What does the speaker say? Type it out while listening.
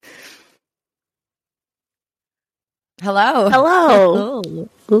Hello. Hello.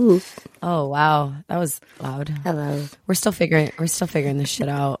 Ooh. Oh wow, that was loud. Hello. We're still figuring this shit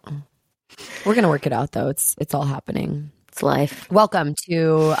out. We're gonna work it out though. It's all happening. It's life. Welcome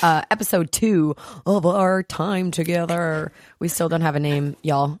to episode 2 of our time together. We still don't have a name,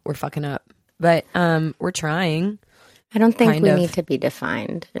 y'all. We're fucking up, but we're trying. I don't think we need to be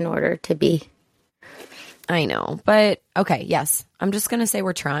defined in order to be. I know, but okay, yes. I'm just gonna say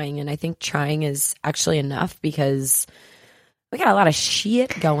we're trying, and I think trying is actually enough because we got a lot of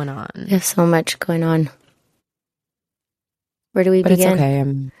shit going on. We have so much going on. Where do we begin? It's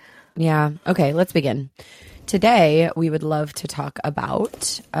okay. Yeah. Okay, let's begin. Today, we would love to talk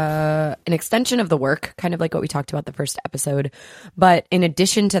about an extension of the work, kind of like what we talked about the first episode. But in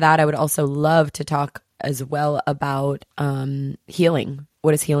addition to that, I would also love to talk as well about healing.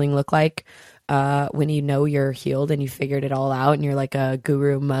 What does healing look like when you know you're healed and you figured it all out and you're like a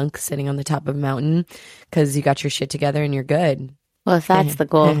guru monk sitting on the top of a mountain because you got your shit together and you're good? Well, if that's the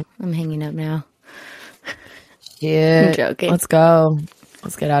goal, I'm hanging up now. Shit. I'm joking. Let's go.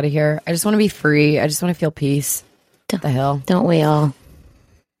 Let's get out of here. I just want to be free. I just want to feel peace. What the hell? Don't we all?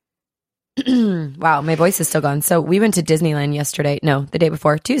 Wow, my voice is still gone. So we went to Disneyland yesterday. No, the day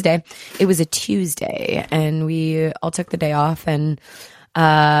before, Tuesday. It was a Tuesday, and we all took the day off, and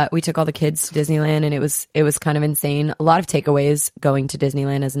we took all the kids to Disneyland, and it was kind of insane. A lot of takeaways going to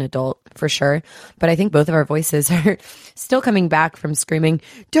Disneyland as an adult, for sure. But I think both of our voices are still coming back from screaming,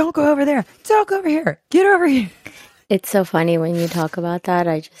 "Don't go over there! Don't go over here! Get over here!" It's so funny when you talk about that.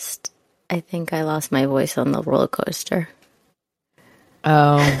 I think I lost my voice on the roller coaster.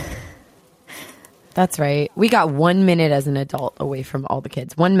 Oh, that's right. We got 1 minute as an adult away from all the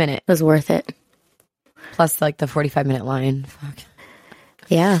kids. 1 minute. It was worth it. Plus like the 45-minute line. Fuck.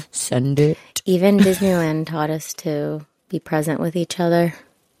 Yeah. Send it. Even Disneyland taught us to be present with each other.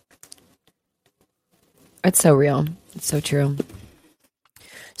 It's so real. It's so true.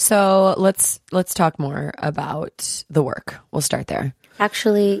 So let's talk more about the work. We'll start there.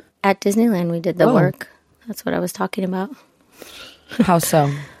 Actually, at Disneyland, we did the work. That's what I was talking about. How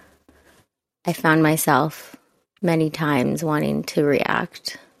so? I found myself many times wanting to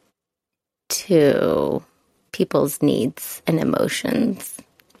react to people's needs and emotions.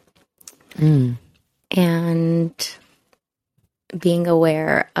 And being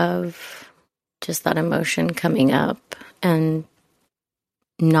aware of just that emotion coming up and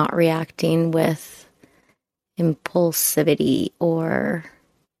not reacting with impulsivity or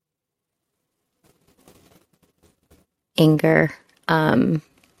anger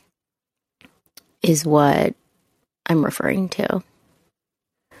is what I'm referring to.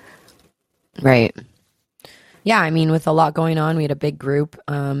 Right. Yeah, I mean, with a lot going on, we had a big group.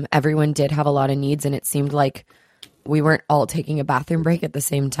 Everyone did have a lot of needs, and it seemed like we weren't all taking a bathroom break at the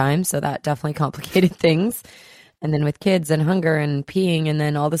same time, so that definitely complicated things. And then with kids and hunger and peeing, and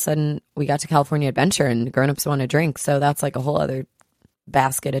then all of a sudden we got to California Adventure and grown-ups want to drink. So that's like a whole other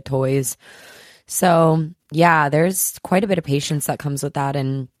basket of toys. So yeah, there's quite a bit of patience that comes with that.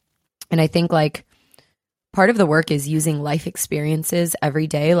 And I think like part of the work is using life experiences every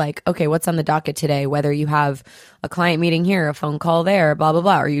day. Like, okay, what's on the docket today? Whether you have a client meeting here, a phone call there, blah, blah,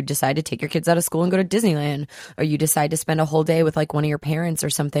 blah. Or you decide to take your kids out of school and go to Disneyland. Or you decide to spend a whole day with like one of your parents or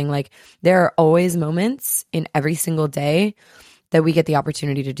something. Like there are always moments in every single day that we get the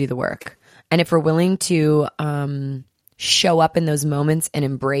opportunity to do the work. And if we're willing to show up in those moments and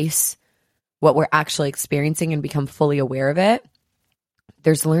embrace what we're actually experiencing and become fully aware of it,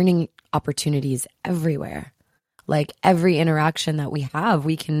 there's learning opportunities everywhere. Like every interaction that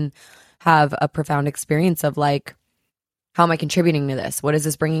we can have a profound experience of like, how am I contributing to this? What is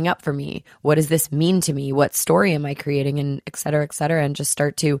this bringing up for me? What does this mean to me? What story am I creating? And et cetera, and just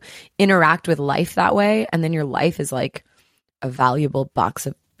start to interact with life that way. And then your life is like a valuable box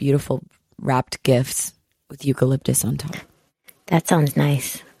of beautiful wrapped gifts with eucalyptus on top. That sounds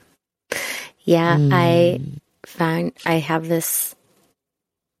nice. Yeah, I found I have this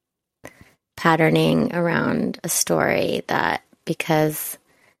patterning around a story that, because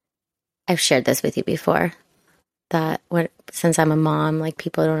I've shared this with you before, that since I'm a mom, like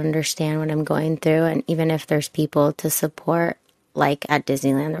people don't understand what I'm going through. And even if there's people to support, like at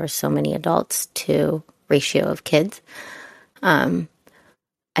Disneyland, there were so many adults to ratio of kids. I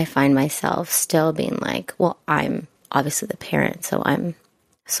find myself still being like, well, I'm obviously the parent, so I'm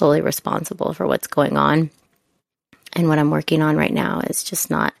solely responsible for what's going on. And what I'm working on right now is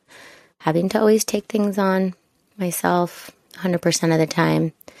just not having to always take things on myself 100% of the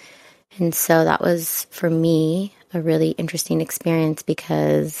time. And so that was, for me, a really interesting experience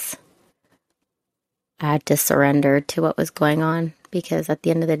because I had to surrender to what was going on, because at the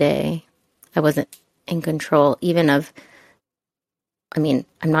end of the day, I wasn't in control, even of, I mean,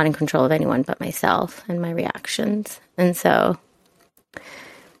 I'm not in control of anyone but myself and my reactions. And so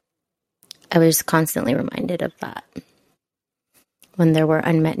I was constantly reminded of that when there were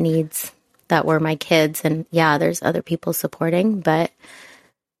unmet needs that were my kids. And yeah, there's other people supporting, but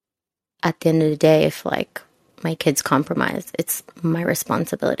at the end of the day, if like my kids compromise, it's my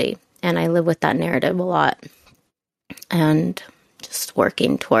responsibility. And I live with that narrative a lot, and just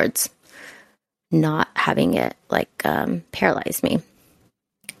working towards not having it like paralyze me.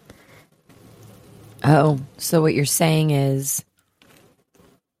 Oh, so what you're saying is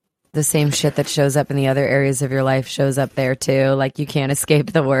the same shit that shows up in the other areas of your life shows up there too. Like you can't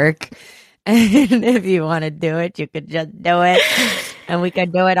escape the work. And if you want to do it, you could just do it. And we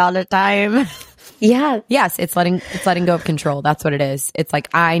can do it all the time. Yeah. Yes, it's letting go of control. That's what it is. It's like,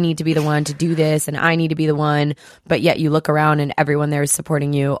 I need to be the one to do this and I need to be the one, but yet you look around and everyone there is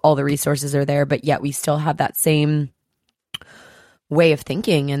supporting you. All the resources are there, but yet we still have that same way of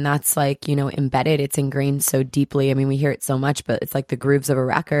thinking, and that's like, you know, embedded. It's ingrained so deeply. I mean, we hear it so much, but it's like the grooves of a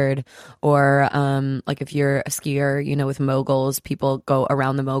record. Or like if you're a skier, you know, with moguls, people go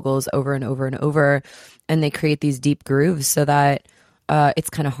around the moguls over and over and over, and they create these deep grooves so that it's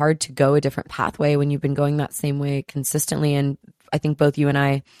kind of hard to go a different pathway when you've been going that same way consistently. And I think both you and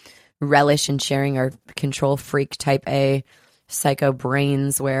I relish in sharing our control freak type A psycho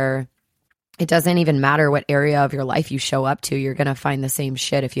brains, where it doesn't even matter what area of your life you show up to, you're going to find the same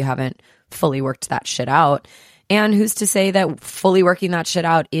shit if you haven't fully worked that shit out. And who's to say that fully working that shit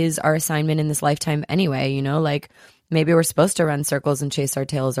out is our assignment in this lifetime anyway? You know, like maybe we're supposed to run circles and chase our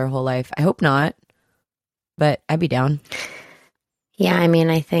tails our whole life. I hope not, but I'd be down. Yeah, I mean,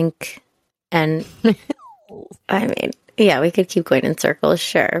 I think, and I mean, yeah, we could keep going in circles,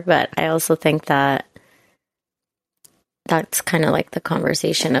 sure. But I also think that that's kind of like the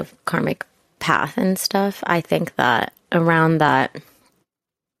conversation of karmic path and stuff. I think that around that,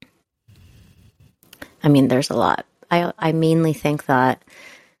 I mean, there's a lot. I mainly think that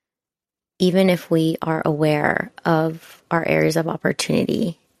even if we are aware of our areas of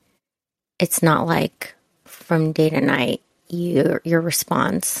opportunity, it's not like from day to night your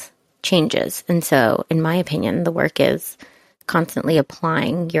response changes. And so, in my opinion, the work is constantly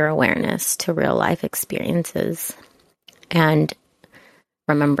applying your awareness to real life experiences and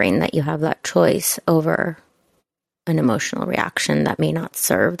remembering that you have that choice over an emotional reaction that may not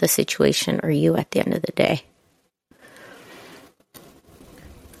serve the situation or you at the end of the day.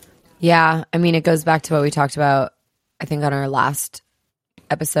 Yeah, I mean, it goes back to what we talked about, I think, on our last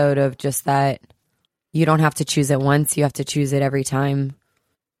episode, of just that you don't have to choose it once, you have to choose it every time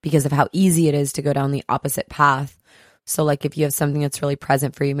because of how easy it is to go down the opposite path. So like if you have something that's really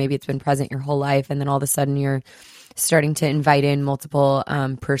present for you, maybe it's been present your whole life, and then all of a sudden you're starting to invite in multiple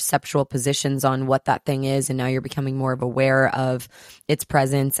perceptual positions on what that thing is, and now you're becoming more of aware of its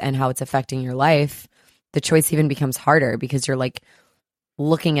presence and how it's affecting your life. The choice even becomes harder because you're like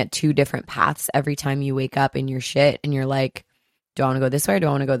looking at two different paths every time you wake up in your shit, and you're like, do I want to go this way or do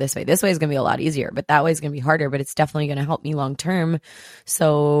I want to go this way? This way is going to be a lot easier, but that way is going to be harder, but it's definitely going to help me long term.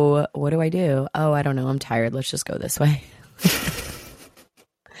 So what do I do? Oh, I don't know. I'm tired. Let's just go this way.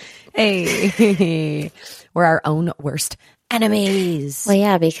 Hey, we're our own worst enemies. Well,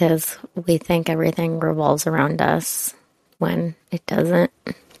 yeah, because we think everything revolves around us when it doesn't.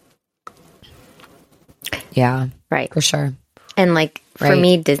 Yeah, right. For sure. And like for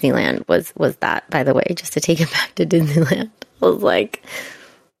me, Disneyland was that, by the way, just to take it back to Disneyland. I was like,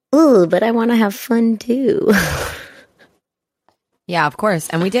 ooh, but I want to have fun too. Yeah, of course.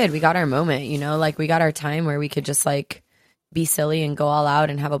 And we did. We got our moment, you know, like we got our time where we could just like be silly and go all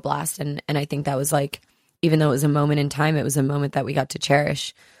out and have a blast. And I think that was like, even though it was a moment in time, it was a moment that we got to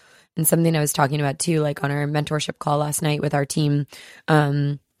cherish. And something I was talking about too, like on our mentorship call last night with our team,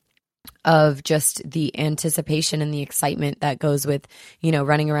 of just the anticipation and the excitement that goes with, you know,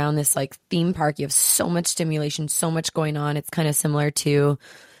 running around this like theme park. You have so much stimulation, so much going on. It's kind of similar to,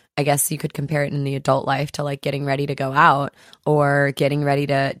 I guess you could compare it in the adult life to like getting ready to go out or getting ready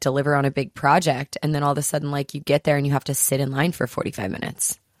to deliver on a big project. And then all of a sudden, like you get there and you have to sit in line for 45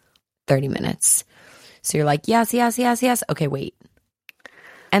 minutes, 30 minutes. So you're like, yes, yes, yes, yes. Okay, wait.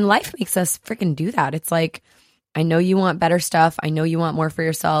 And life makes us freaking do that. It's like, I know you want better stuff. I know you want more for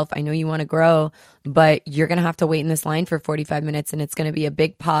yourself. I know you want to grow, but you're going to have to wait in this line for 45 minutes and it's going to be a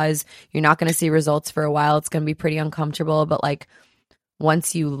big pause. You're not going to see results for a while. It's going to be pretty uncomfortable, but like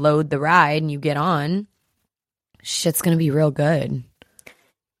once you load the ride and you get on, shit's going to be real good.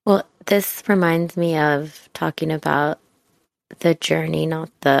 Well, this reminds me of talking about the journey, not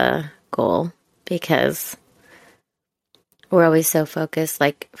the goal, because we're always so focused.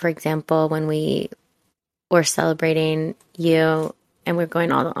 Like, for example, when we we're celebrating you, and we're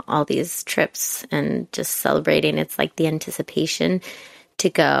going all these trips and just celebrating. It's like the anticipation to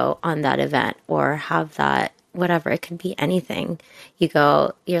go on that event or have that, whatever, it could be anything.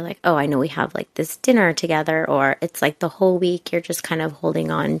 You're like, oh, I know we have like this dinner together, or it's like the whole week you're just kind of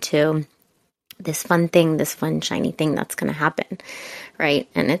holding on to this fun thing, this fun shiny thing that's going to happen, right?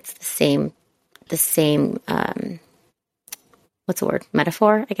 And it's the same what's the word,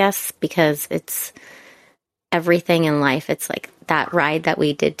 metaphor, I guess, because it's everything in life. It's like that ride that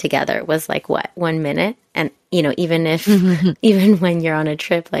we did together was like, what, 1 minute? And, even if, even when you're on a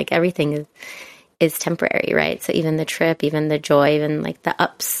trip, like everything is temporary, right? So even the trip, even the joy, even like the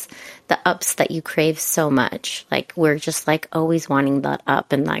ups that you crave so much, like we're just like always wanting that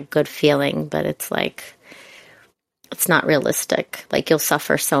up and that good feeling, but it's like, it's not realistic. Like you'll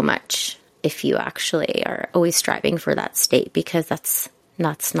suffer so much if you actually are always striving for that state, because that's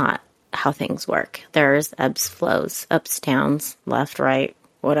not how things work. There's ebbs, flows, ups, downs, left, right,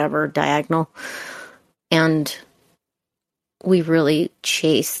 whatever, diagonal. And we really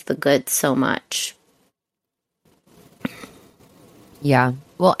chase the good so much. Yeah.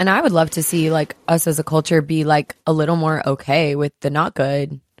 Well, and I would love to see like us as a culture be like a little more okay with the not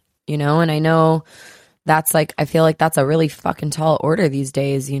good, and I know that's like, I feel like that's a really fucking tall order these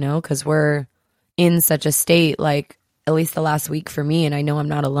days, because we're in such a state, like at least the last week for me, and I know I'm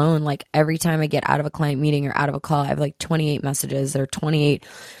not alone. Like every time I get out of a client meeting or out of a call, I have like 28 messages or 28,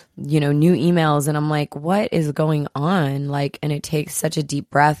 new emails. And I'm like, what is going on? Like, and it takes such a deep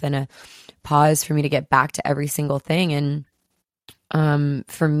breath and a pause for me to get back to every single thing. And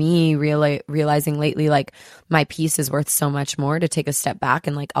for me, realizing lately, like my peace is worth so much more to take a step back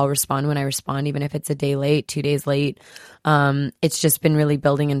and like I'll respond when I respond, even if it's a day late, 2 days late. It's just been really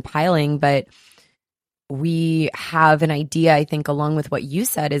building and piling. But we have an idea, I think, along with what you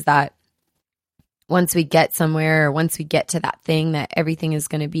said, is that once we get somewhere, or once we get to that thing, that everything is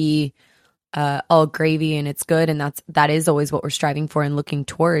going to be all gravy and it's good. And that is always what we're striving for and looking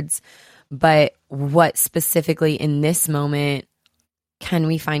towards. But what specifically in this moment can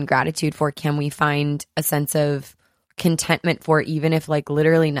we find gratitude for? Can we find a sense of contentment for, even if like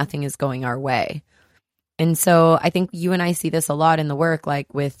literally nothing is going our way? And so I think you and I see this a lot in the work,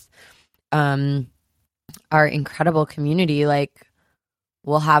 like with our incredible community. Like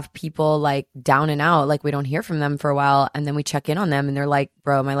we'll have people like down and out, like we don't hear from them for a while, and then we check in on them and they're like,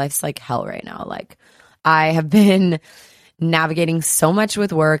 bro, my life's like hell right now. Like I have been navigating so much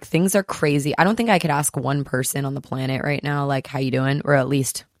with work. Things are crazy. I don't think I could ask one person on the planet right now, like, how you doing? Or at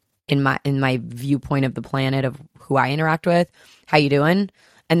least in my viewpoint of the planet of who I interact with, how you doing?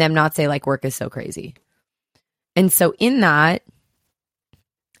 And them not say like work is so crazy. And so in that,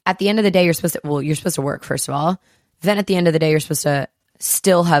 at the end of the day, you're supposed to work, first of all. Then at the end of the day, you're supposed to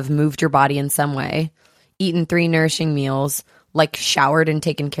still have moved your body in some way, eaten 3 nourishing meals, like showered and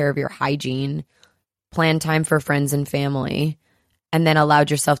taken care of your hygiene, planned time for friends and family, and then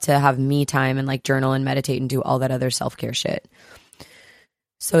allowed yourself to have me time and like journal and meditate and do all that other self-care shit.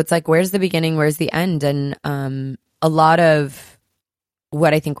 So it's like, where's the beginning? Where's the end? And a lot of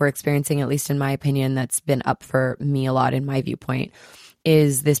what I think we're experiencing, at least in my opinion, that's been up for me a lot in my viewpoint,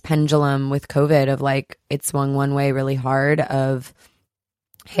 is this pendulum with COVID of like, it swung one way really hard of,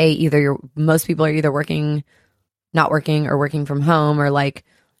 hey, most people are either working, not working, or working from home, or like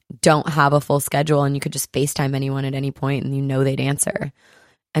don't have a full schedule, and you could just FaceTime anyone at any point and they'd answer.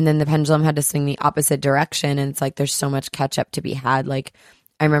 And then the pendulum had to swing the opposite direction, and it's like there's so much catch up to be had. Like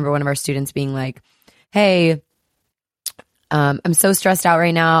I remember one of our students being like, hey, I'm so stressed out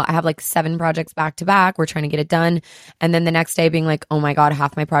right now. I have like 7 projects back to back. We're trying to get it done. And then the next day being like, oh my God,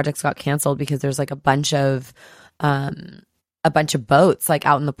 half my projects got canceled because there's like a bunch of boats like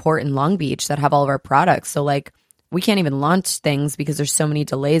out in the port in Long Beach that have all of our products. So like we can't even launch things because there's so many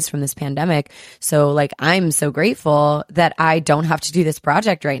delays from this pandemic. So like, I'm so grateful that I don't have to do this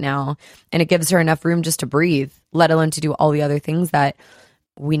project right now. And it gives her enough room just to breathe, let alone to do all the other things that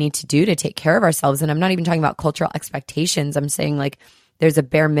we need to do to take care of ourselves. And I'm not even talking about cultural expectations. I'm saying like, there's a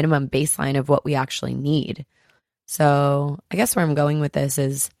bare minimum baseline of what we actually need. So I guess where I'm going with this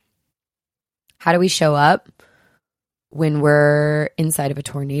is, how do we show up when we're inside of a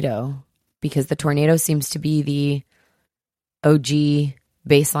tornado? Because the tornado seems to be the OG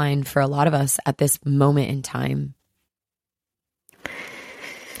baseline for a lot of us at this moment in time.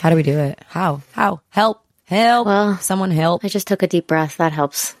 How do we do it? How? Help. Well, someone help. I just took a deep breath. That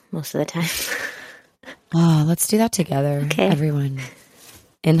helps most of the time. Oh, let's do that together. Okay. Everyone.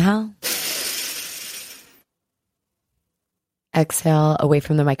 Inhale. Exhale away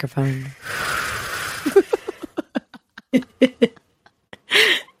from the microphone.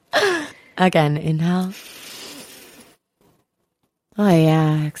 Again, inhale. Oh,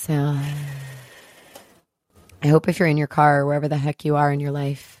 yeah. Exhale. I hope if you're in your car or wherever the heck you are in your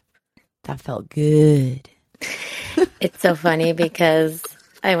life, that felt good. It's so funny because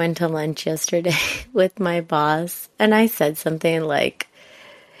I went to lunch yesterday with my boss and I said something like,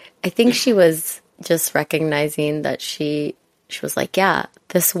 I think she was just recognizing that she was like, yeah,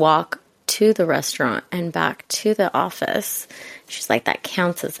 this walk to the restaurant and back to the office, she's like, that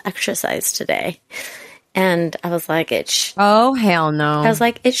counts as exercise today. And I was like, oh, hell no. I was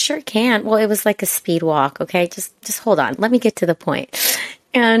like, it sure can. Well, it was like a speed walk. Okay. Just hold on. Let me get to the point.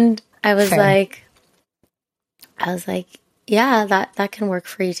 And I was like, yeah, that can work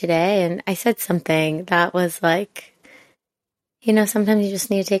for you today. And I said something that was like, you know, sometimes you just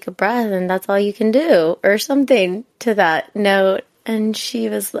need to take a breath and that's all you can do, or something to that note. And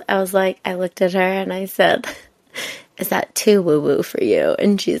I was like, I looked at her and I said, is that too woo-woo for you?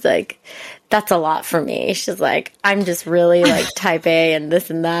 And she's like, that's a lot for me. She's like, I'm just really like type A and this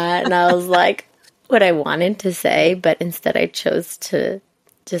and that. And I was like, what I wanted to say, but instead I chose to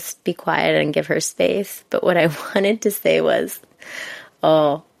just be quiet and give her space. But what I wanted to say was,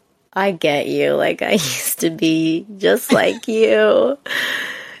 oh, I get you. Like, I used to be just like you.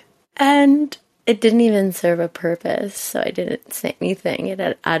 And it didn't even serve a purpose. So I didn't say anything. It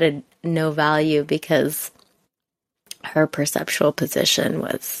had added no value because her perceptual position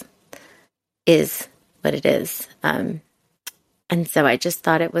is what it is. And so I just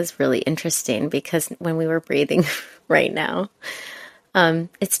thought it was really interesting because when we were breathing right now,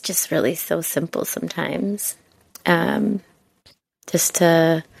 it's just really so simple sometimes. Just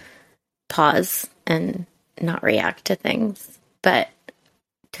to pause and not react to things. But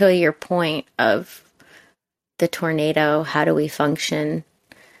to your point of the tornado, how do we function?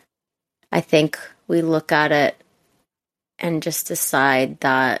 I think we look at it and just decide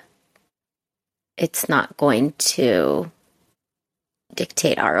that it's not going to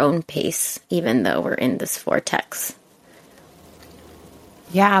dictate our own pace, even though we're in this vortex.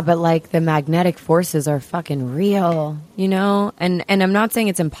 Yeah, but like the magnetic forces are fucking real, you know? And I'm not saying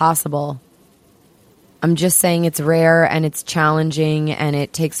it's impossible. I'm just saying it's rare and it's challenging and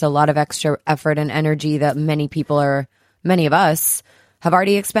it takes a lot of extra effort and energy that many of us have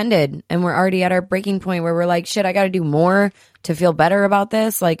already expended. And we're already at our breaking point where we're like, shit, I got to do more to feel better about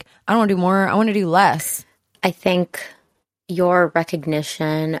this. Like, I don't want to do more. I want to do less. I think your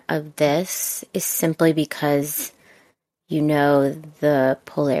recognition of this is simply because you know the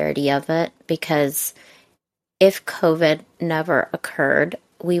polarity of it. Because if COVID never occurred,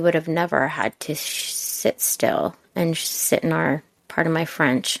 we would have never had to sit still and sit in our, pardon my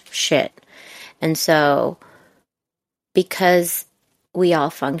French, shit. And so because we all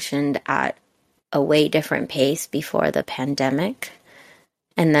functioned at a way different pace before the pandemic,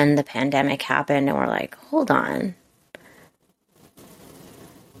 and then the pandemic happened and we're like, hold on.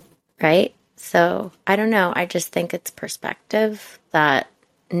 Right? So I don't know. I just think it's perspective that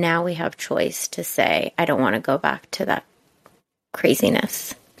now we have choice to say, I don't want to go back to that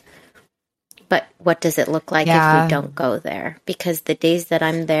craziness. But what does it look like if we don't go there? Because the days that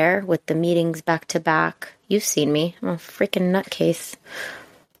I'm there with the meetings back to back, you've seen me. I'm a freaking nutcase.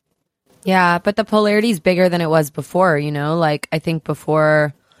 Yeah, but the polarity is bigger than it was before, you know? Like, I think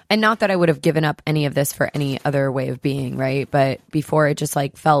before, and not that I would have given up any of this for any other way of being, right? But before it just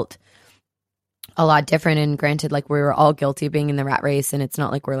like felt a lot different. And granted, like we were all guilty of being in the rat race and it's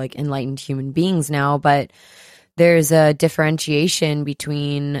not like we're like enlightened human beings now, but there's a differentiation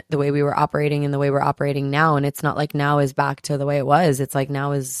between the way we were operating and the way we're operating now. And it's not like now is back to the way it was. It's like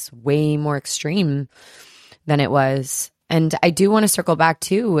now is way more extreme than it was. And I do want to circle back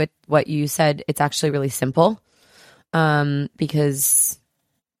too with what you said. It's actually really simple because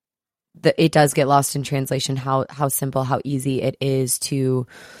it does get lost in translation how simple, how easy it is to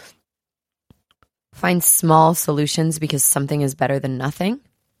find small solutions because something is better than nothing.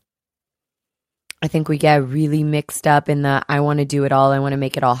 I think we get really mixed up in the I want to do it all, I want to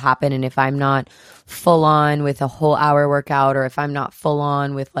make it all happen. And if I'm not full on with a whole hour workout, or if I'm not full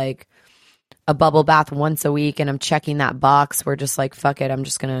on with like a bubble bath once a week and I'm checking that box, we're just like, fuck it, I'm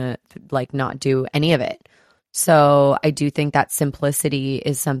just going to like not do any of it. So I do think that simplicity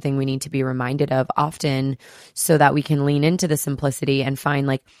is something we need to be reminded of often so that we can lean into the simplicity and find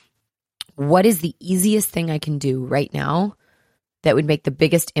like, what is the easiest thing I can do right now that would make the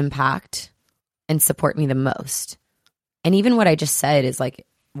biggest impact and support me the most? And even what I just said is like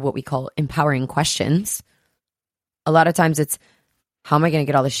what we call empowering questions. A lot of times it's, how am I going to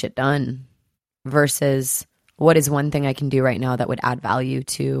get all this shit done? Versus what is one thing I can do right now that would add value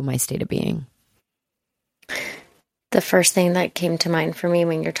to my state of being? The first thing that came to mind for me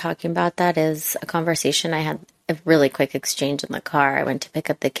when you're talking about that is a conversation I had a really quick exchange in the car. I went to pick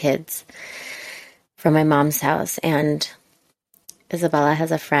up the kids from my mom's house, and Isabella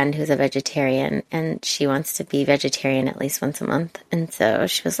has a friend who's a vegetarian, and she wants to be vegetarian at least once a month. And so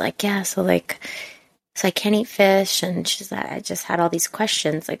she was like, yeah, so I can't eat fish. And she's like, I just had all these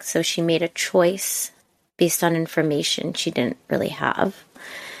questions. Like, so she made a choice based on information she didn't really have.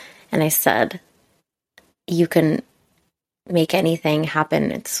 And I said, you can make anything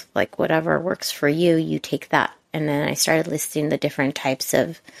happen. It's like whatever works for you, you take that. And then I started listing the different types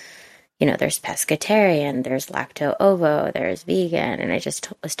of, there's pescatarian, there's lacto-ovo, there's vegan. And I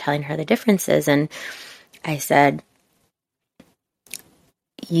just was telling her the differences. And I said,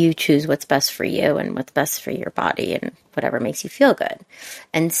 you choose what's best for you and what's best for your body and whatever makes you feel good.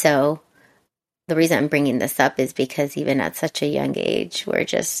 And so the reason I'm bringing this up is because even at such a young age, we're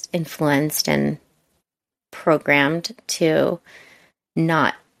just influenced and programmed to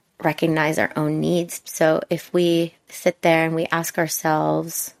not recognize our own needs. So if we sit there and we ask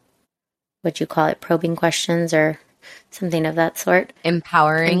ourselves, would you call it probing questions or something of that sort?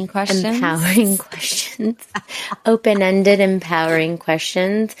 Empowering questions. Empowering questions. Open-ended, empowering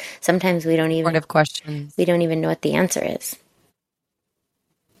questions. Sometimes we don't even Sort of questions. We don't even know what the answer is.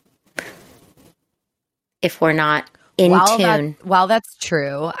 If we're not in tune. While that's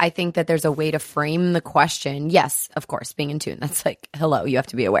true, I think that there's a way to frame the question. Yes, of course, being in tune. That's like, hello, you have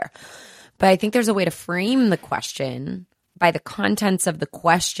to be aware. But I think there's a way to frame the question by the contents of the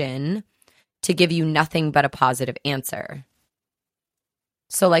question to give you nothing but a positive answer.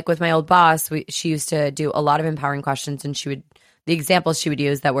 So like with my old boss, she used to do a lot of empowering questions, and the examples she would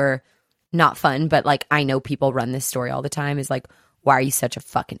use that were not fun, but like I know people run this story all the time, is like, why are you such a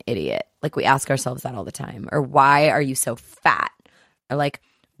fucking idiot? Like we ask ourselves that all the time. Or why are you so fat? Or like,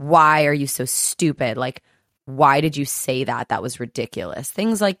 why are you so stupid? Like, why did you say that? That was ridiculous.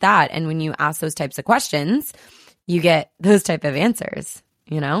 Things like that. And when you ask those types of questions, you get those type of answers,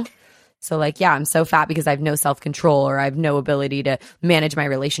 So like, yeah, I'm so fat because I have no self-control, or I have no ability to manage my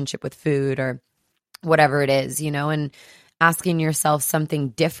relationship with food, or whatever it is, and asking yourself something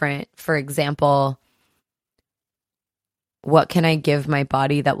different. For example, what can I give my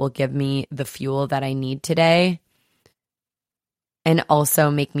body that will give me the fuel that I need today, and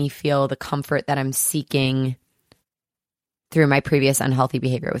also make me feel the comfort that I'm seeking through my previous unhealthy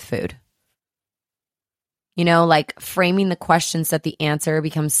behavior with food? Like framing the question so that the answer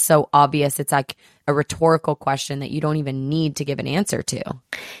becomes so obvious. It's like a rhetorical question that you don't even need to give an answer to.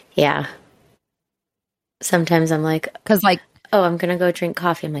 Yeah. Sometimes I'm like, because like, oh, I'm going to go drink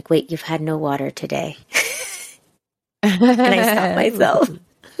coffee. I'm like, wait, you've had no water today. And I stop myself.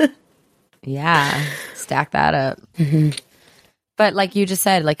 Yeah. Stack that up. Mm-hmm. But like you just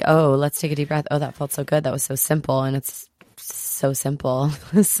said, like, oh, let's take a deep breath. Oh, that felt so good. That was so simple. And it's so simple.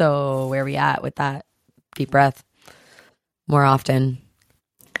 So where are we at with that? Deep breath more often,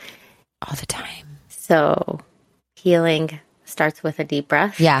 all the time. So healing starts with a deep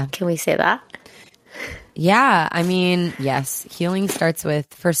breath. Yeah. Can we say that? Yeah. I mean, yes. Healing starts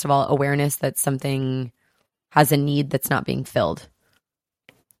with, first of all, awareness that something has a need that's not being filled.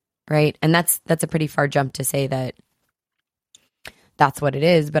 Right. And that's a pretty far jump to say that that's what it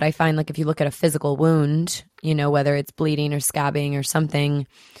is. But I find like if you look at a physical wound, whether it's bleeding or scabbing or something,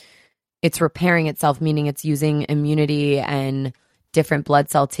 it's repairing itself, meaning it's using immunity and different blood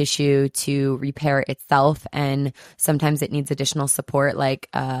cell tissue to repair itself. And sometimes it needs additional support like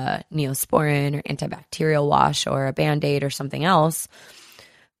Neosporin or antibacterial wash or a Band-Aid or something else.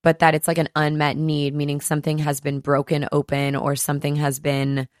 But that it's like an unmet need, meaning something has been broken open or something has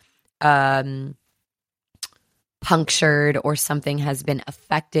been punctured or something has been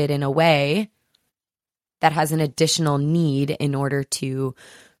affected in a way that has an additional need in order to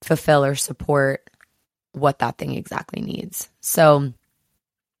fulfill or support what that thing exactly needs. So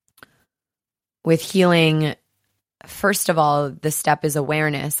with healing, first of all, the step is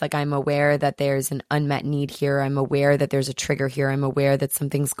awareness. Like I'm aware that there's an unmet need here. I'm aware that there's a trigger here. I'm aware that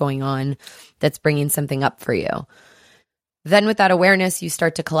something's going on that's bringing something up for you. Then with that awareness, you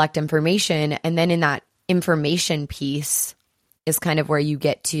start to collect information. And then in that information piece is kind of where you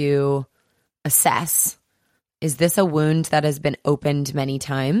get to assess, is this a wound that has been opened many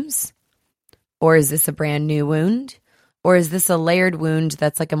times? Or is this a brand new wound? Or is this a layered wound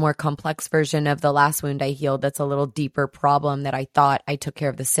that's like a more complex version of the last wound I healed that's a little deeper problem that I thought I took care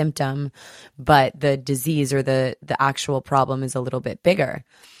of the symptom, but the disease or the actual problem is a little bit bigger?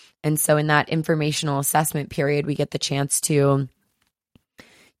 And so in that informational assessment period, we get the chance to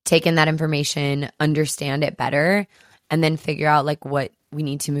take in that information, understand it better, and then figure out like what we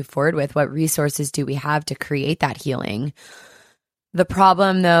need to move forward with. What resources do we have to create that healing? The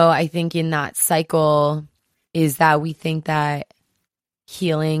problem, though, I think in that cycle is that we think that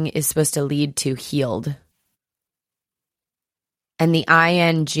healing is supposed to lead to healed. And the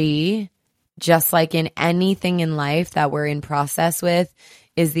ing, just like in anything in life that we're in process with,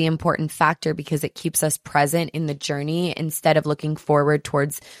 is the important factor because it keeps us present in the journey instead of looking forward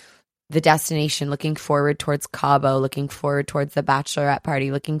towards the destination, looking forward towards Cabo, looking forward towards the bachelorette party,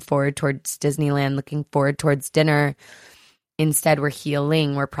 looking forward towards Disneyland, looking forward towards dinner. Instead, we're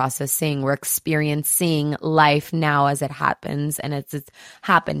healing, we're processing, we're experiencing life now as it happens, and it's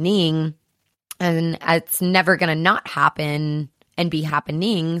happening, and it's never going to not happen and be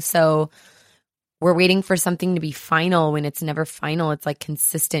happening. So we're waiting for something to be final when it's never final. It's like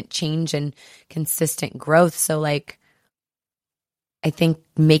consistent change and consistent growth. So like, I think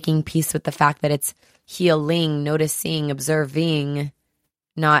making peace with the fact that it's healing, noticing, observing,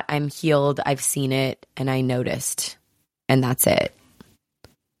 not I'm healed, I've seen it, and I noticed. And that's it.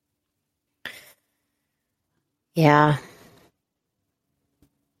 Yeah.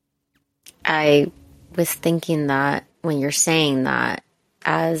 I was thinking that when you're saying that,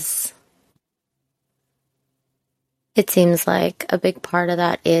 as it seems like a big part of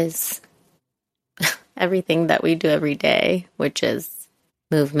that is everything that we do every day, which is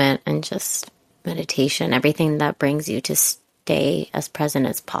movement and just meditation, everything that brings you to stay as present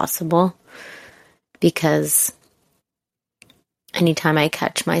as possible. Because anytime I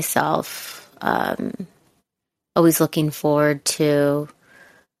catch myself always looking forward to,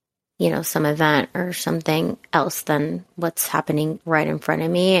 some event or something else than what's happening right in front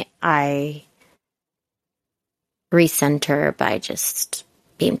of me, I recenter by just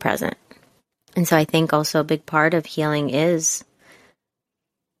being present. And so I think also a big part of healing is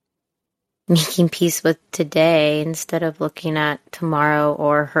making peace with today instead of looking at tomorrow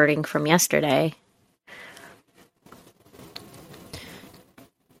or hurting from yesterday.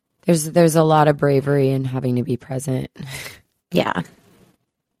 There's a lot of bravery in having to be present. Yeah.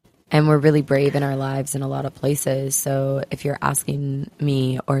 And we're really brave in our lives in a lot of places. So if you're asking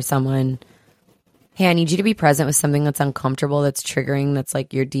me or someone, hey, I need you to be present with something that's uncomfortable, that's triggering, that's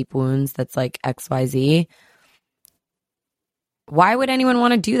like your deep wounds, that's like XYZ. Why would anyone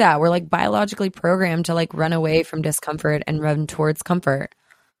want to do that? We're like biologically programmed to like run away from discomfort and run towards comfort.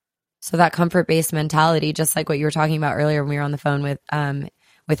 So that comfort-based mentality, just like what you were talking about earlier when we were on the phone with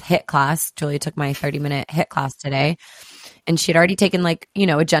HIIT class. Julia took my 30-minute HIIT class today, and she had already taken like,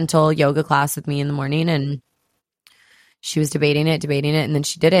 a gentle yoga class with me in the morning, and she was debating it, and then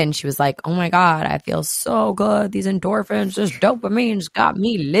she did it, and she was like, oh my God, I feel so good. These endorphins, this dopamine's got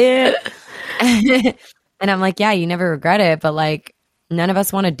me lit. And I'm like, yeah, you never regret it, but like none of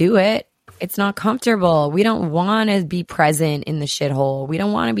us want to do it. It's not comfortable. We don't want to be present in the shithole. We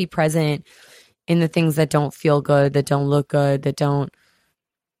don't want to be present in the things that don't feel good, that don't look good, that don't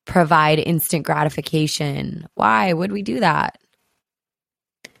provide instant gratification. Why would we do that?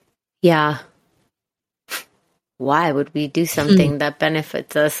 Yeah. Why would we do something that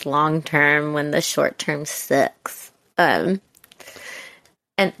benefits us long term when the short term sucks?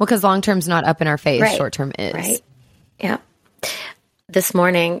 Because long term's not up in our face, right, short term is. Right. Yeah. This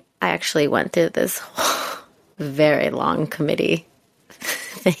morning, I actually went through this very long committee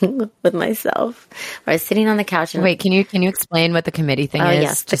thing with myself. I was sitting on the couch. And wait, can you explain what the committee thing is?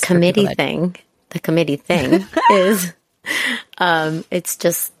 Yes, the committee thing. The committee thing is,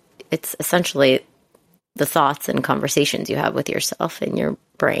 it's essentially the thoughts and conversations you have with yourself in your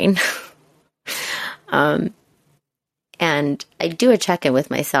brain. And I do a check-in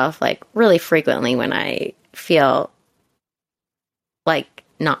with myself like really frequently when I feel like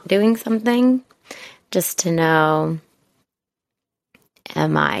not doing something, just to know,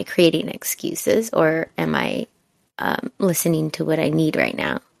 am I creating excuses or am I listening to what I need right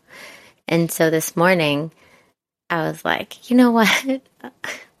now? And so this morning I was like, you know what? And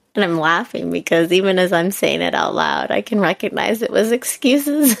I'm laughing because even as I'm saying it out loud, I can recognize it was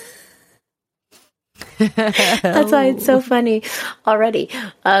excuses. That's why it's so funny already.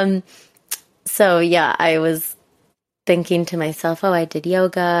 So yeah, I was thinking to myself, oh, I did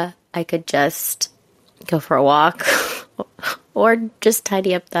yoga. I could just go for a walk or just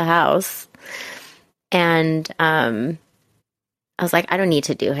tidy up the house. And I was like, I don't need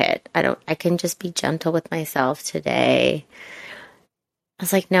to do it. I can just be gentle with myself today. I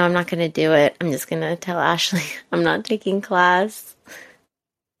was like, no, I'm not going to do it. I'm just going to tell Ashley I'm not taking class.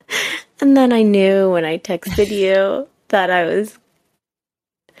 And then I knew when I texted you that I was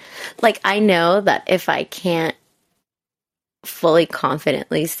like, I know that if I can't fully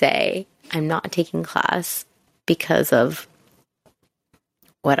confidently say I'm not taking class because of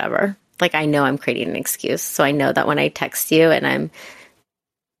whatever, like I know I'm creating an excuse. So I know that when I text you and I'm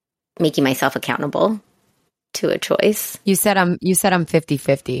making myself accountable, to a choice. You said I'm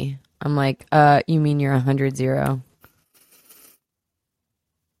 50-50. I'm like, you mean you're 100-0?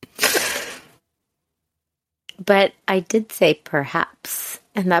 But I did say perhaps,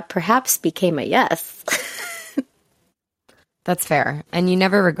 and that perhaps became a yes. That's fair. And you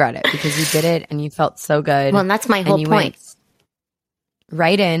never regret it because you did it and you felt so good. Well, and that's my whole point.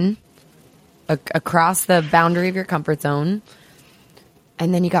 Right in, across the boundary of your comfort zone,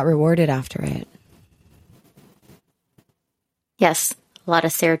 and then you got rewarded after it. Yes, a lot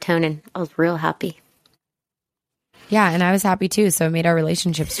of serotonin. I was real happy. Yeah, and I was happy too. So it made our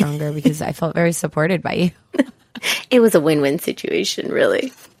relationship stronger because I felt very supported by you. It was a win-win situation,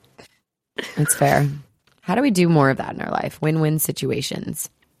 really. It's fair. How do we do more of that in our life? Win-win situations.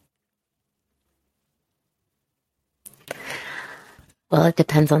 Well, it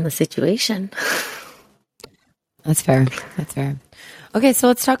depends on the situation. That's fair. That's fair. Okay, so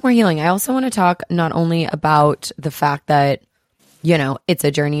let's talk more healing. I also want to talk not only about the fact that, you know, it's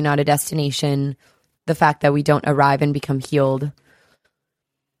a journey, not a destination, the fact that we don't arrive and become healed.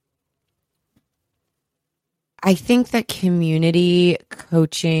 I think that community,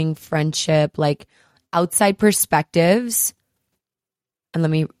 coaching, friendship, like outside perspectives, and let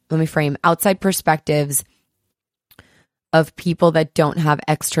me frame outside perspectives of people that don't have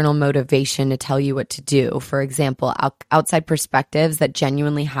external motivation to tell you what to do. For example, outside perspectives that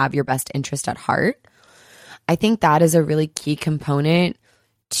genuinely have your best interest at heart. I think that is a really key component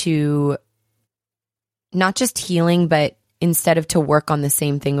to not just healing, but instead of to work on the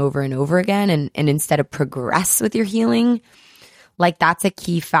same thing over and over again and instead of progress with your healing, like that's a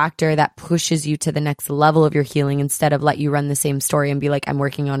key factor that pushes you to the next level of your healing instead of let you run the same story and be like, I'm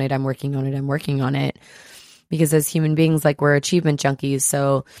working on it, I'm working on it, I'm working on it. Because as human beings, like we're achievement junkies.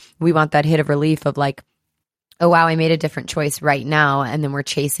 So we want that hit of relief of like, oh, wow, I made a different choice right now. And then we're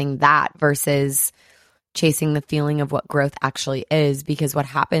chasing that versus chasing the feeling of what growth actually is. Because what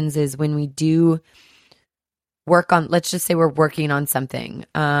happens is when we do work on, let's just say we're working on something.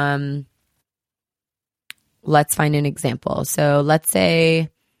 Let's find an example. So let's say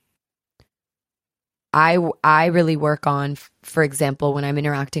I really work on, for example, when I'm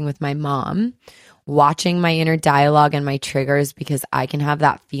interacting with my mom, watching my inner dialogue and my triggers, because I can have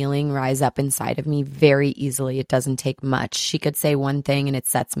that feeling rise up inside of me very easily. It doesn't take much. She could say one thing and it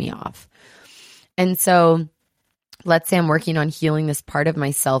sets me off. And so let's say I'm working on healing this part of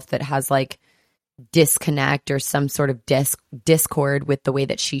myself that has like disconnect or some sort of discord with the way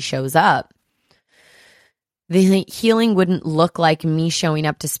that she shows up. The healing wouldn't look like me showing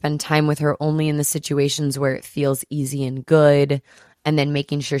up to spend time with her only in the situations where it feels easy and good, and then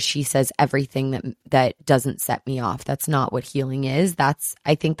making sure she says everything that doesn't set me off. That's not what healing is.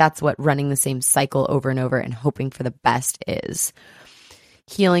 I think that's what running the same cycle over and over and hoping for the best is.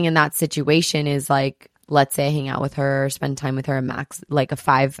 Healing in that situation is like, let's say I hang out with her or spend time with her max like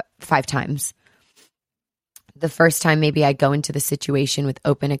five times. The first time maybe I go into the situation with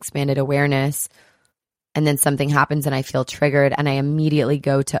open, expanded awareness, and then something happens and I feel triggered, and I immediately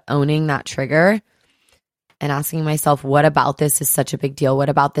go to owning that trigger and asking myself, what about this is such a big deal? What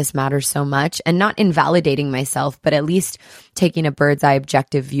about this matters so much? And not invalidating myself, but at least taking a bird's eye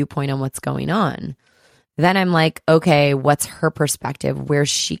objective viewpoint on what's going on. Then I'm like, okay, what's her perspective? Where's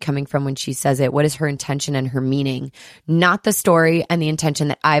she coming from when she says it? What is her intention and her meaning? Not the story and the intention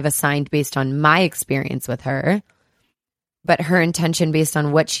that I've assigned based on my experience with her, but her intention based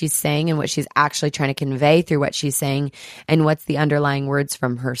on what she's saying and what she's actually trying to convey through what she's saying and what's the underlying words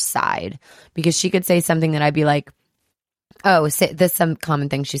from her side. Because she could say something that I'd be like, oh, this is some common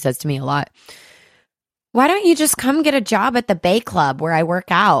thing she says to me a lot. Why don't you just come get a job at the Bay Club where I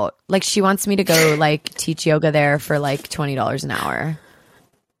work out? Like she wants me to go like teach yoga there for like $20 an hour.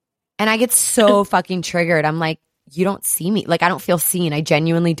 And I get so fucking triggered. I'm like, you don't see me. Like, I don't feel seen. I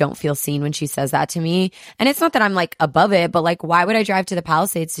genuinely don't feel seen when she says that to me. And it's not that I'm like above it, but like, why would I drive to the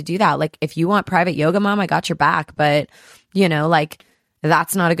Palisades to do that? Like, if you want private yoga, mom, I got your back. But, you know, like,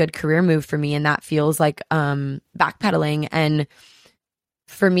 that's not a good career move for me. And that feels like backpedaling. And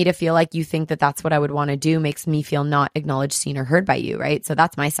for me to feel like you think that that's what I would want to do makes me feel not acknowledged, seen, or heard by you, right? So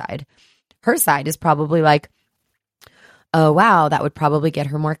that's my side. Her side is probably like, oh, wow, that would probably get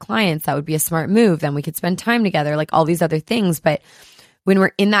her more clients. That would be a smart move. Then we could spend time together, like all these other things. But when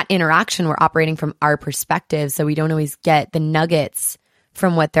we're in that interaction, we're operating from our perspective. So we don't always get the nuggets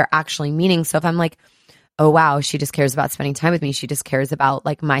from what they're actually meaning. So if I'm like, oh, wow, she just cares about spending time with me. She just cares about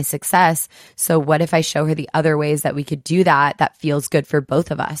like my success. So what if I show her the other ways that we could do that, that feels good for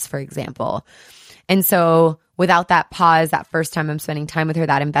both of us, for example? And so without that pause, that first time I'm spending time with her,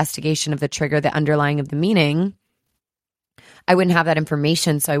 that investigation of the trigger, the underlying of the meaning, I wouldn't have that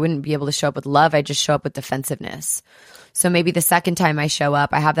information. So I wouldn't be able to show up with love. I just show up with defensiveness. So maybe the second time I show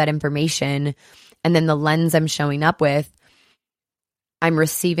up, I have that information, and then the lens I'm showing up with, I'm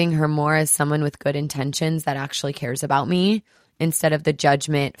receiving her more as someone with good intentions that actually cares about me, instead of the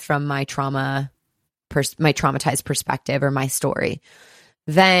judgment from my traumatized perspective or my story.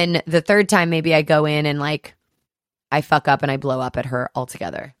 Then the third time, maybe I go in and like I fuck up and I blow up at her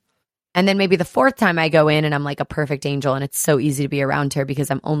altogether. And then maybe the fourth time I go in and I'm like a perfect angel, and it's so easy to be around her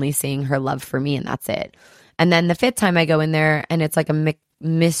because I'm only seeing her love for me, and that's it. And then the fifth time I go in there and it's like a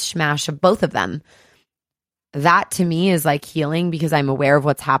mishmash of both of them. That to me is like healing, because I'm aware of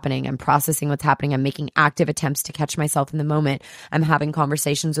what's happening. I'm processing what's happening. I'm making active attempts to catch myself in the moment. I'm having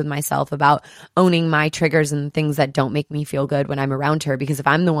conversations with myself about owning my triggers and things that don't make me feel good when I'm around her. Because if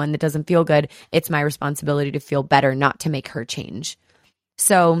I'm the one that doesn't feel good, it's my responsibility to feel better, not to make her change.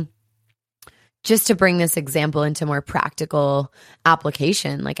 So just to bring this example into more practical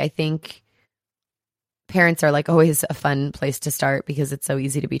application, like I think parents are like always a fun place to start, because it's so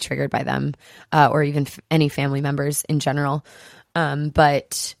easy to be triggered by them, or even any family members in general.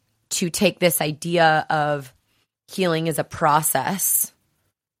 But to take this idea of healing as a process,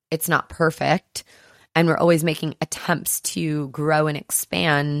 it's not perfect, and we're always making attempts to grow and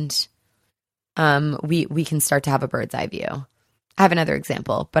expand, we can start to have a bird's eye view. I have another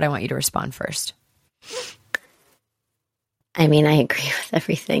example, but I want you to respond first. I mean, I agree with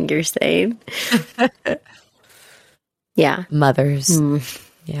everything you're saying. Yeah. Mothers. Mm.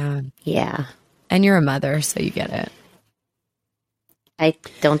 Yeah. Yeah. And you're a mother, so you get it. I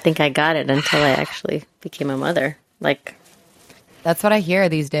don't think I got it until I actually became a mother. Like, that's what I hear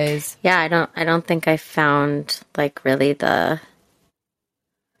these days. Yeah, I don't think I found like really the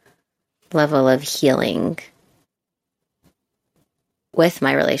level of healing with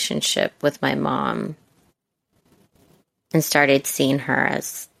my relationship with my mom, and started seeing her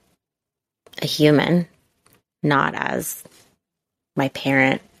as a human, not as my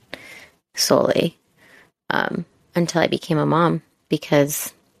parent solely, until I became a mom,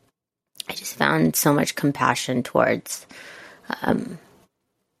 because I just found so much compassion towards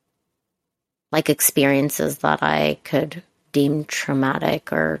like experiences that I could deem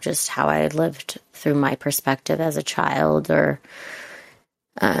traumatic, or just how I lived through my perspective as a child, or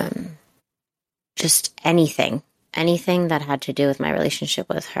just anything that had to do with my relationship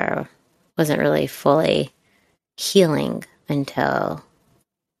with her wasn't really fully healing until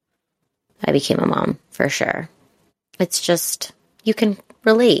I became a mom, for sure. It's just, you can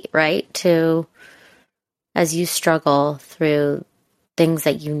relate, right? To, as you struggle through things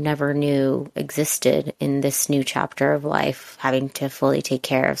that you never knew existed in this new chapter of life, having to fully take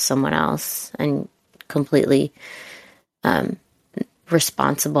care of someone else and completely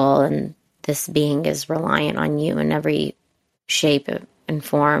responsible, and this being is reliant on you in every shape and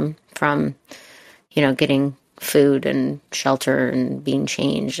form, from, you know, getting food and shelter and being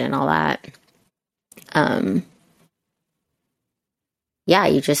changed and all that. Yeah,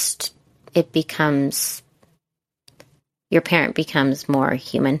 it becomes, your parent becomes more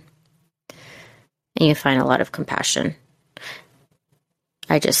human, and you find a lot of compassion.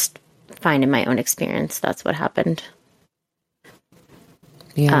 I just find in my own experience, that's what happened.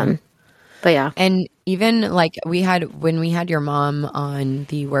 Yeah. But yeah. And even like when we had your mom on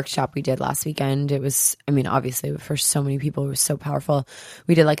the workshop we did last weekend, it was, I mean, obviously for so many people, it was so powerful.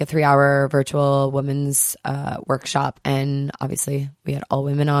 We did like a 3-hour virtual women's workshop, and obviously we had all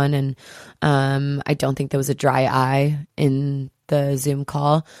women on, and I don't think there was a dry eye in the Zoom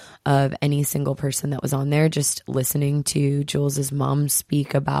call of any single person that was on there. Just listening to Jules's mom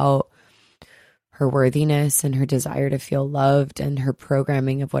speak about her worthiness and her desire to feel loved, and her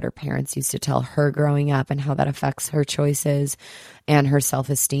programming of what her parents used to tell her growing up, and how that affects her choices and her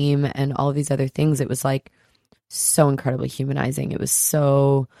self-esteem and all these other things. It was like so incredibly humanizing. It was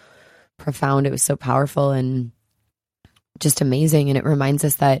so profound. It was so powerful and just amazing. And it reminds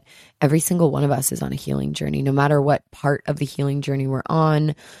us that every single one of us is on a healing journey. No matter what part of the healing journey we're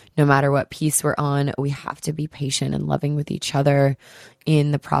on, no matter what piece we're on, we have to be patient and loving with each other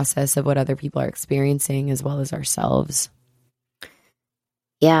in the process of what other people are experiencing, as well as ourselves.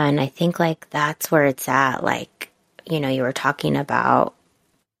 Yeah, and I think like that's where it's at. Like, you know, you were talking about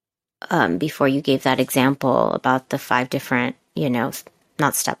before you gave that example about the 5 different, you know,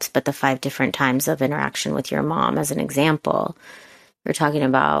 not steps, but the 5 different times of interaction with your mom as an example. We're talking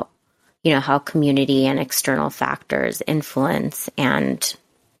about, you know, how community and external factors influence and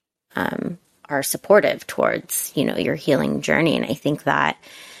are supportive towards, you know, your healing journey. And I think that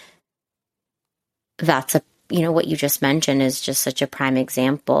that's a, you know, what you just mentioned is just such a prime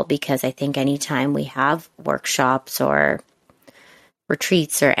example, because I think anytime we have workshops or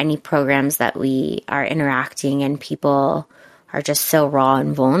retreats or any programs that we are interacting and people are just so raw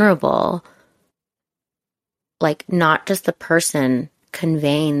and vulnerable, like not just the person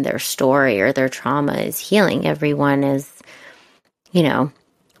conveying their story or their trauma is healing. Everyone is, you know,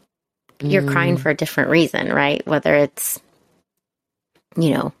 you're crying for a different reason, right? Whether it's,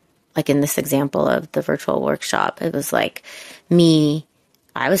 you know, like in this example of the virtual workshop, it was like me,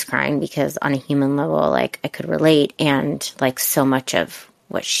 I was crying because on a human level, like I could relate. And like so much of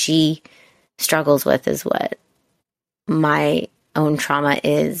what she struggles with is what my own trauma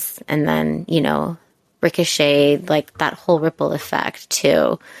is. And then, you know, ricochet, like that whole ripple effect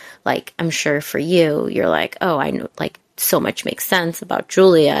too. Like, I'm sure for you, you're like, oh, I know, like so much makes sense about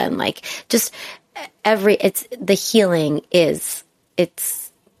Julia. And like, just it's the healing is,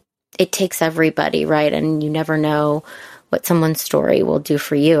 it takes everybody, right? And you never know what someone's story will do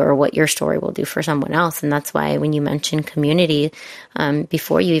for you or what your story will do for someone else. And that's why when you mentioned community,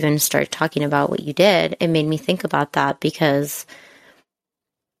 before you even started talking about what you did, it made me think about that because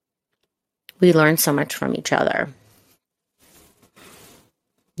we learn so much from each other.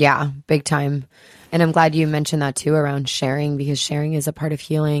 Yeah, big time. And I'm glad you mentioned that too around sharing, because sharing is a part of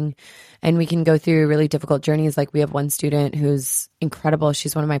healing. And we can go through really difficult journeys. Like we have one student who's incredible.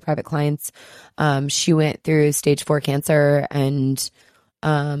 She's one of my private clients. She went through stage 4 cancer and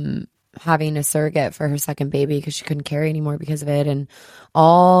having a surrogate for her second baby because she couldn't carry anymore because of it. And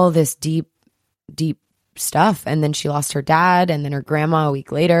all this deep, deep stuff. And then she lost her dad and then her grandma a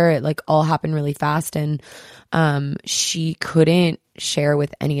week later. It like all happened really fast. And she couldn't share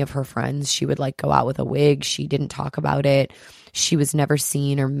with any of her friends. She would like go out with a wig. She didn't talk about it. She was never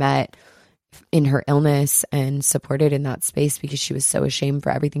seen or met in her illness and supported in that space because she was so ashamed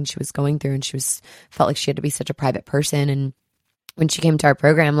for everything she was going through. And she felt like she had to be such a private person. And when she came to our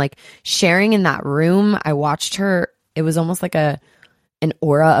program, like sharing in that room, I watched her, it was almost like an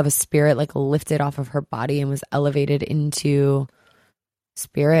aura of a spirit like lifted off of her body and was elevated into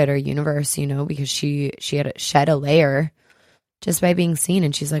spirit or universe, you know, because she had shed a layer just by being seen.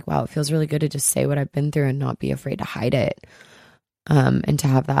 And she's like, wow, it feels really good to just say what I've been through and not be afraid to hide it. And to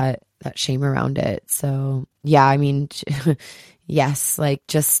have that shame around it. So yeah, I mean, yes, like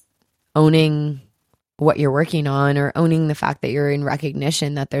just owning what you're working on or owning the fact that you're in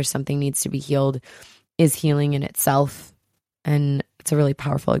recognition that there's something needs to be healed is healing in itself. And it's a really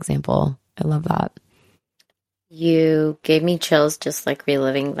powerful example. I love that. You gave me chills just like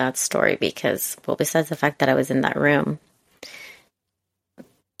reliving that story because, well, besides the fact that I was in that room,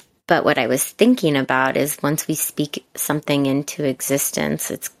 but what I was thinking about is once we speak something into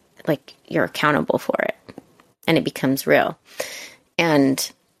existence, it's like you're accountable for it and it becomes real.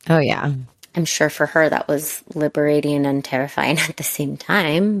 And oh yeah, I'm sure for her that was liberating and terrifying at the same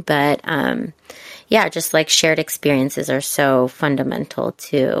time. But yeah, just like shared experiences are so fundamental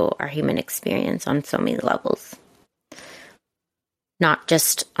to our human experience on so many levels. Not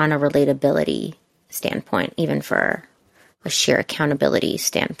just on a relatability standpoint, even for a sheer accountability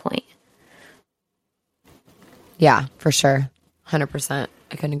standpoint. Yeah, for sure. 100%.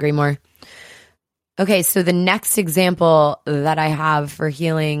 I couldn't agree more. Okay, so the next example that I have for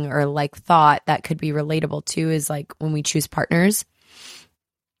healing or like thought that could be relatable to is like when we choose partners,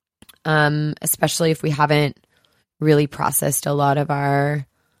 especially if we haven't really processed a lot of our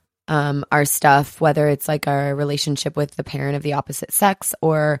stuff, whether it's like our relationship with the parent of the opposite sex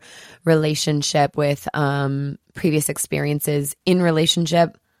or relationship with previous experiences in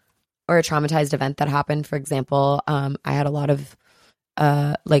relationship or a traumatized event that happened. For example, I had a lot of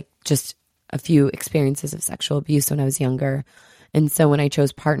like just a few experiences of sexual abuse when I was younger. And so when I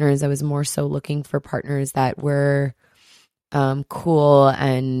chose partners, I was more so looking for partners that were cool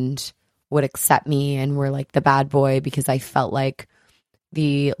and would accept me and were like the bad boy, because I felt like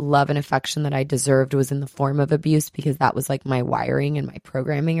the love and affection that I deserved was in the form of abuse, because that was like my wiring and my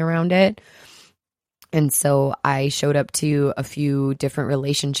programming around it. And so I showed up to a few different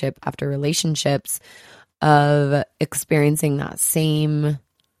relationship after relationships of experiencing that same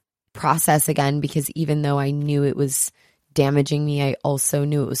process again, because even though I knew it was damaging me, I also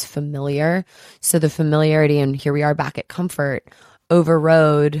knew it was familiar. So the familiarity, and here we are back at comfort,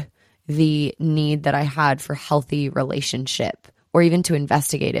 overrode the need that I had for healthy relationship, or even to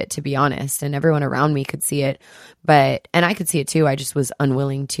investigate it, to be honest. And everyone around me could see it, and I could see it too. I just was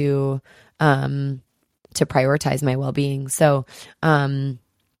unwilling to prioritize my well-being. So, having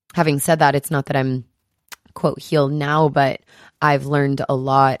said that, it's not that I'm quote healed now, but I've learned a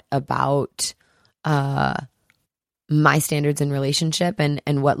lot about my standards in relationship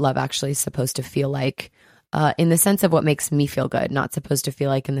and what love actually is supposed to feel like, in the sense of what makes me feel good, not supposed to feel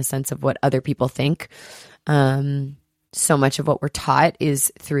like in the sense of what other people think. so much of what we're taught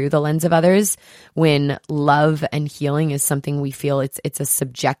is through the lens of others, when love and healing is something we feel it's a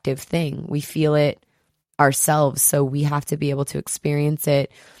subjective thing. We feel it ourselves, so we have to be able to experience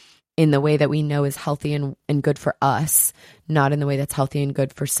it in the way that we know is healthy and good for us, not in the way that's healthy and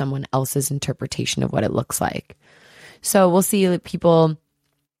good for someone else's interpretation of what it looks like. So we'll see people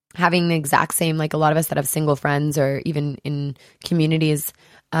having the exact same, like a lot of us that have single friends or even in communities,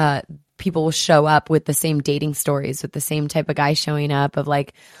 people will show up with the same dating stories, with the same type of guy showing up of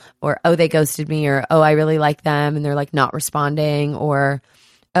like, or, oh, they ghosted me, or, oh, I really like them and they're like not responding, or,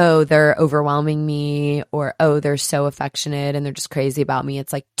 oh, they're overwhelming me, or, oh, they're so affectionate and they're just crazy about me.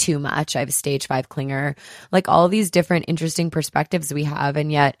 It's like too much. I have a stage 5 clinger, like all these different interesting perspectives we have.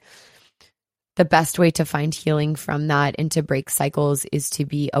 And yet the best way to find healing from that and to break cycles is to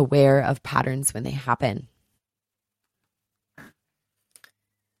be aware of patterns when they happen.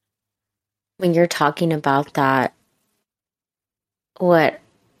 When you're talking about that, what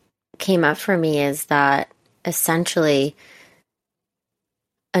came up for me is that essentially,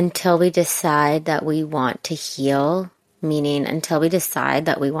 until we decide that we want to heal, meaning until we decide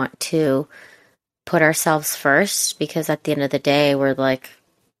that we want to put ourselves first, because at the end of the day, we're like,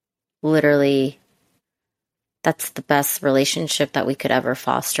 literally, that's the best relationship that we could ever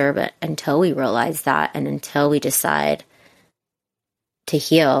foster. But until we realize that, and until we decide to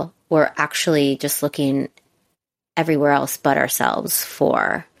heal, we're actually just looking everywhere else but ourselves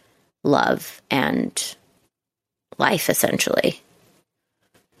for love and life, essentially.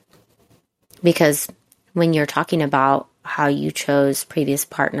 Because when you're talking about how you chose previous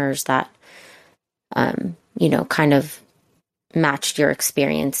partners that, kind of matched your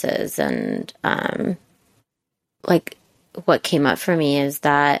experiences, and like what came up for me is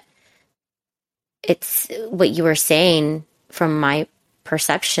that it's what you were saying from my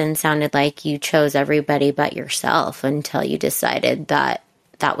perception sounded like you chose everybody but yourself until you decided that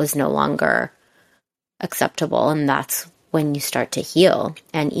that was no longer acceptable. And that's when you start to heal.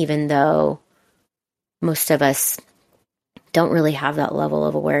 And even though most of us don't really have that level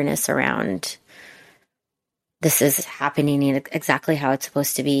of awareness around this is happening exactly how it's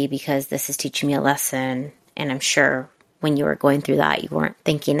supposed to be because this is teaching me a lesson. And I'm sure when you were going through that, you weren't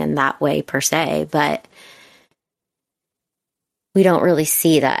thinking in that way per se, but we don't really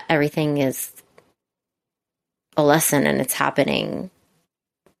see that everything is a lesson and it's happening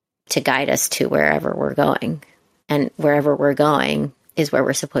to guide us to wherever we're going. And wherever we're going is where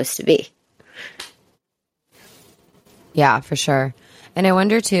we're supposed to be. Yeah, for sure. And I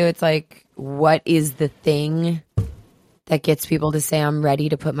wonder too, it's like, what is the thing that gets people to say, I'm ready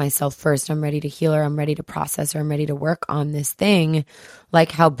to put myself first, I'm ready to heal, or I'm ready to process, or I'm ready to work on this thing?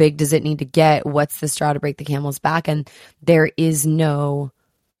 Like, how big does it need to get? What's the straw to break the camel's back? And there is no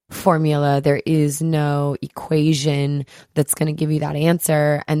formula, there is no equation that's going to give you that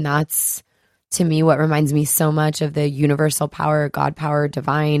answer. And that's, to me, what reminds me so much of the universal power, God power,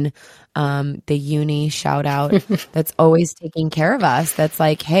 divine, the uni shout out that's always taking care of us. That's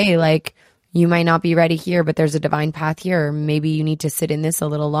like, hey, like, you might not be ready here, but there's a divine path here. Maybe you need to sit in this a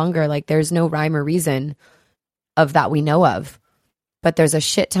little longer. Like, there's no rhyme or reason of that we know of, but there's a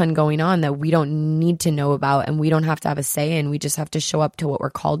shit ton going on that we don't need to know about, and we don't have to have a say in. We just have to show up to what we're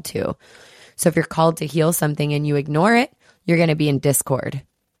called to. So if you're called to heal something and you ignore it, you're going to be in discord.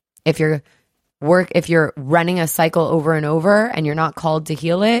 If you're running a cycle over and over and you're not called to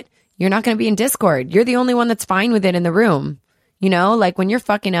heal it, you're not going to be in discord. You're the only one that's fine with it in the room. You know, like when you're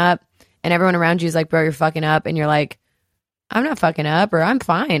fucking up and everyone around you is like, bro, you're fucking up. And you're like, I'm not fucking up, or I'm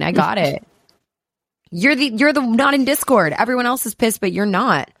fine. I got it. You're the not in discord. Everyone else is pissed, but you're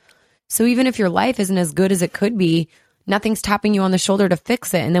not. So even if your life isn't as good as it could be, nothing's tapping you on the shoulder to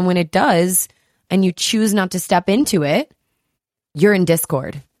fix it. And then when it does, and you choose not to step into it, you're in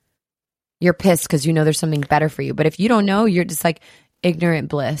discord. You're pissed because you know there's something better for you. But if you don't know, you're just like ignorant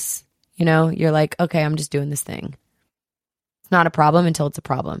bliss. You know, you're like, okay, I'm just doing this thing. It's not a problem until it's a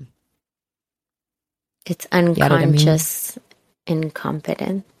problem. It's unconscious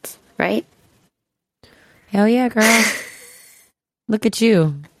incompetence, right? Hell yeah, girl. Look at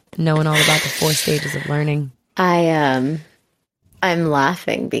you, knowing all about the 4 stages of learning. I'm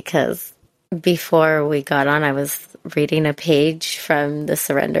laughing because before we got on, I was reading a page from the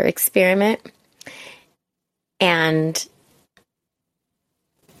Surrender Experiment, and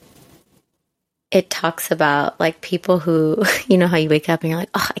it talks about like people who, you know how you wake up and you're like,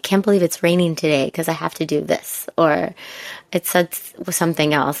 oh, I can't believe it's raining today because I have to do this. Or it said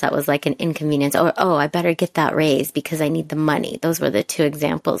something else that was like an inconvenience. Or, oh, I better get that raise because I need the money. Those were the 2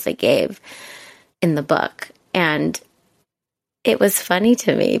 examples they gave in the book. And it was funny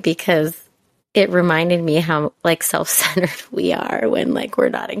to me because it reminded me how like self-centered we are when like we're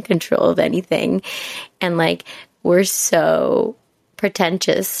not in control of anything. And like we're so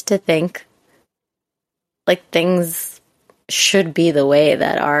pretentious to think like things should be the way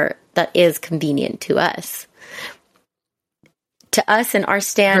that is convenient to us. To us and our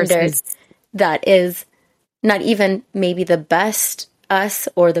standards, that is not even maybe the best us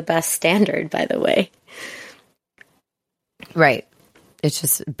or the best standard, by the way. Right. It's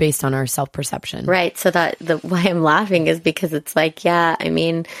just based on our self-perception. Right. So that why I'm laughing is because it's like, yeah, I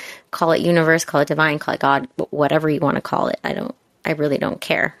mean, call it universe, call it divine, call it God, whatever you want to call it. I really don't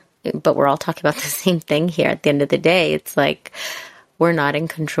care. But we're all talking about the same thing here. At the end of the day, it's like we're not in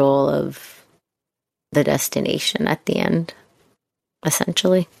control of the destination at the end,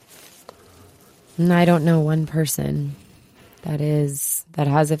 essentially. And I don't know one person that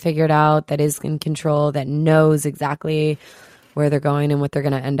has it figured out, that is in control, that knows exactly where they're going and what they're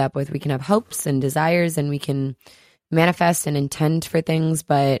going to end up with. We can have hopes and desires and we can manifest and intend for things,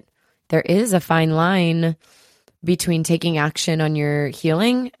 but there is a fine line between taking action on your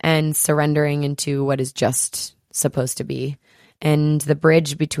healing and surrendering into what is just supposed to be. And the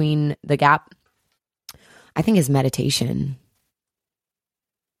bridge between the gap, I think, is meditation.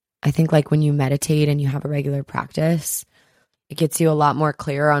 I think like when you meditate and you have a regular practice, it gets you a lot more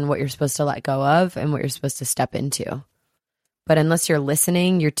clear on what you're supposed to let go of and what you're supposed to step into. But unless you're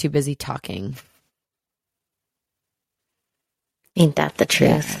listening, you're too busy talking. Ain't that the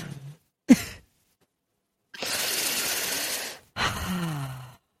truth? Yeah.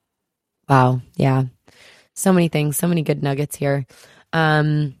 Wow. Yeah. So many things, so many good nuggets here.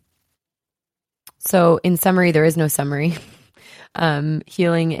 So in summary, there is no summary.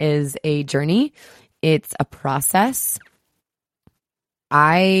 Healing is a journey. It's a process.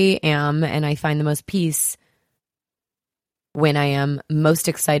 I find the most peace when I am most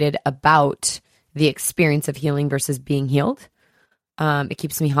excited about the experience of healing versus being healed. It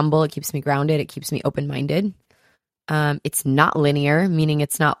keeps me humble. It keeps me grounded. It keeps me open-minded. It's not linear, meaning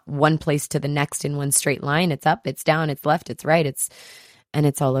it's not one place to the next in one straight line. It's up, it's down, it's left, it's right. And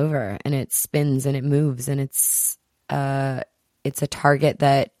it's all over, and it spins and it moves, and it's a target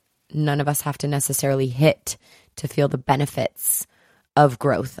that none of us have to necessarily hit to feel the benefits of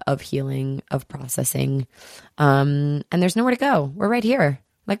growth, of healing, of processing. And there's nowhere to go. We're right here.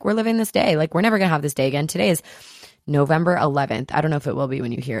 Like, we're living this day. Like, we're never going to have this day again. Today is November 11th. I don't know if it will be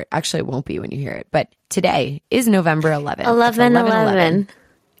when you hear it. Actually, it won't be when you hear it. But today is November 11th. 11/11.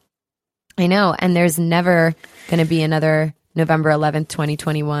 I know. And there's never going to be another November 11th,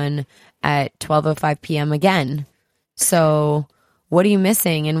 2021 at 12:05 p.m. again. So what are you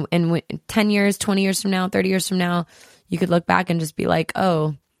missing? And 10 years, 20 years from now, 30 years from now, you could look back and just be like,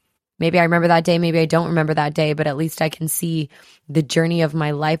 oh, maybe I remember that day. Maybe I don't remember that day, but at least I can see the journey of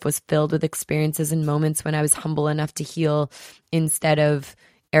my life was filled with experiences and moments when I was humble enough to heal instead of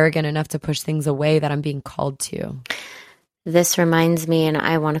arrogant enough to push things away that I'm being called to. This reminds me, and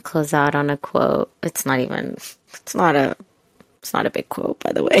I want to close out on a quote. It's not a big quote,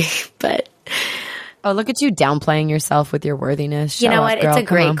 by the way, but oh, look at you downplaying yourself with your worthiness. You know what? It's a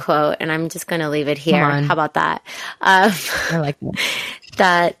great quote, and I'm just going to leave it here. How about that? I like that.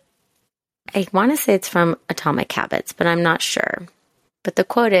 That I want to say it's from Atomic Habits, but I'm not sure. But the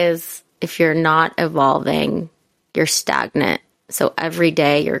quote is, if you're not evolving, you're stagnant. So every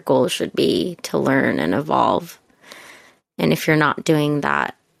day your goal should be to learn and evolve. And if you're not doing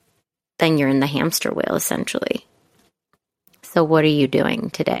that, then you're in the hamster wheel, essentially. So what are you doing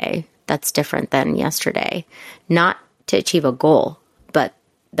today that's different than yesterday? Not to achieve a goal, but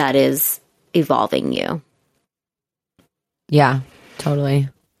that is evolving you. Yeah, totally.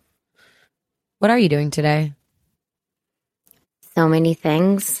 What are you doing today? So many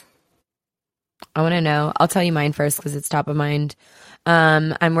things. I want to know. I'll tell you mine first because it's top of mind.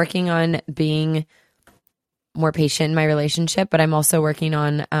 I'm working on being more patient in my relationship, but I'm also working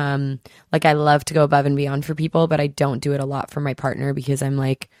on, I love to go above and beyond for people, but I don't do it a lot for my partner because I'm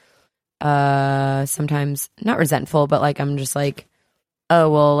like, sometimes not resentful, but like, I'm just like,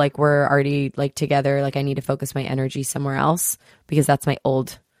 oh, well, like we're already like together. Like I need to focus my energy somewhere else because that's my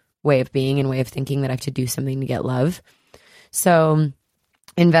old way of being and way of thinking that I have to do something to get love. So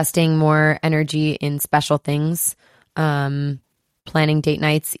investing more energy in special things, planning date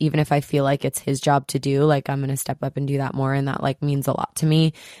nights, even if I feel like it's his job to do, like I'm going to step up and do that more. And that like means a lot to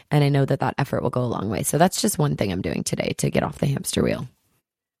me. And I know that that effort will go a long way. So that's just one thing I'm doing today to get off the hamster wheel.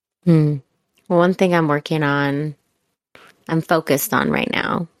 Well, one thing I'm working on, I'm focused on right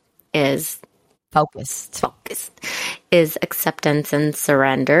now is Focused is acceptance and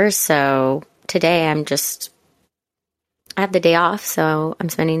surrender. So today I'm just I have the day off, so I'm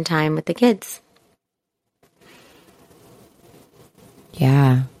spending time with the kids.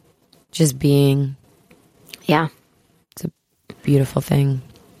 Yeah. Just being. Yeah. It's a beautiful thing.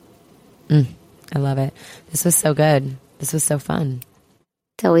 I love it. This was so good. This was so fun.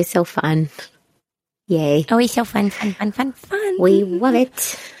 It's always so fun. Yay. Always so fun, fun, fun, fun, fun. We love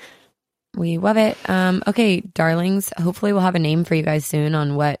it. We love it. Okay, darlings, hopefully we'll have a name for you guys soon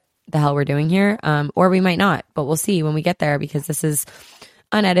on what the hell we're doing here. Or we might not, but we'll see when we get there because this is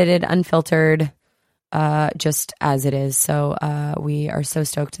unedited, unfiltered, just as it is. So we are so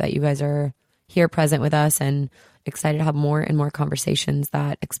stoked that you guys are here present with us and excited to have more and more conversations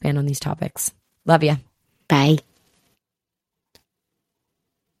that expand on these topics. Love ya. Bye.